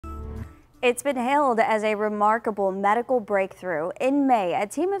It's been hailed as a remarkable medical breakthrough. In May, a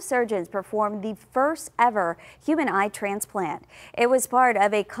team of surgeons performed the first ever human eye transplant. It was part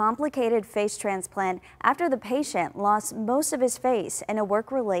of a complicated face transplant after the patient lost most of his face in a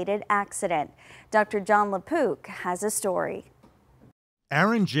work-related accident. Dr. John LaPook has a story.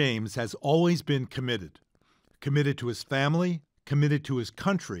 Aaron James has always been committed to his family, committed to his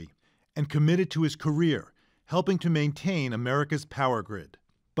country, and committed to his career, helping to maintain America's power grid.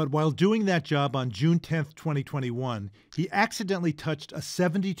 But while doing that job on June 10, 2021, he accidentally touched a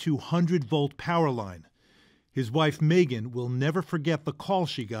 7,200-volt power line. His wife, Megan, will never forget the call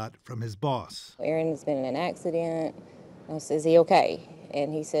she got from his boss. Aaron's been in an accident. I said, "Is he okay?"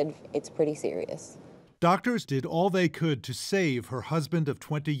 And he said, "It's pretty serious." Doctors did all they could to save her husband of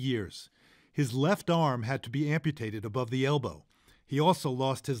 20 years. His left arm had to be amputated above the elbow. He also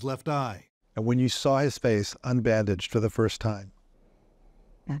lost his left eye. And when you saw his face unbandaged for the first time,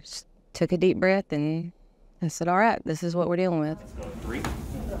 I just took a deep breath and I said, "All right, this is what we're dealing with." Let's go 3.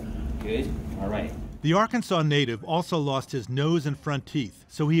 Good. All right. The Arkansas native also lost his nose and front teeth,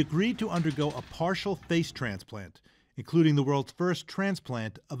 so he agreed to undergo a partial face transplant, including the world's first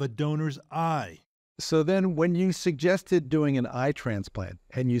transplant of a donor's eye. so then when you suggested doing an eye transplant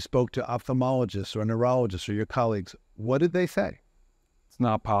and you spoke to ophthalmologists or neurologists or your colleagues, what did they say? It's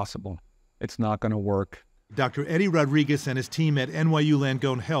not possible. It's not going to work. Dr. Eddie Rodriguez and his team at NYU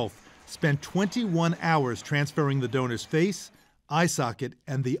Langone Health spent 21 hours transferring the donor's face, eye socket,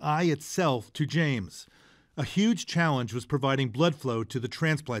 and the eye itself to James. A huge challenge was providing blood flow to the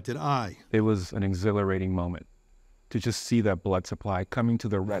transplanted eye. It was an exhilarating moment to just see that blood supply coming to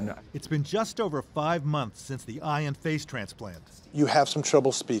the retina. It's been just over 5 months since the eye and face transplant. You have some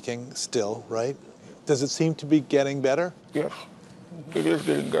trouble speaking still, right? Does it seem to be getting better? Yes, it is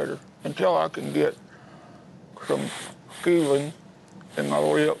getting better until I can get some feeling in my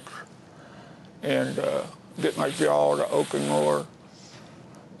lips and get my jaw to open more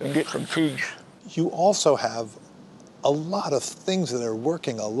and get some teeth. You also have a lot of things that are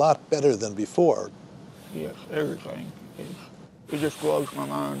working a lot better than before. Yes, everything. It just blows my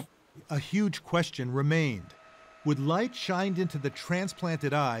mind. A huge question remained. Would light shined into the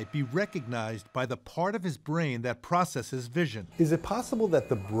transplanted eye be recognized by the part of his brain that processes vision? Is it possible that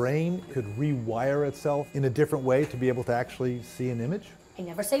the brain could rewire itself in a different way to be able to actually see an image? I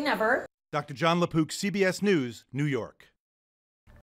never say never. Dr. John LaPook, CBS News, New York.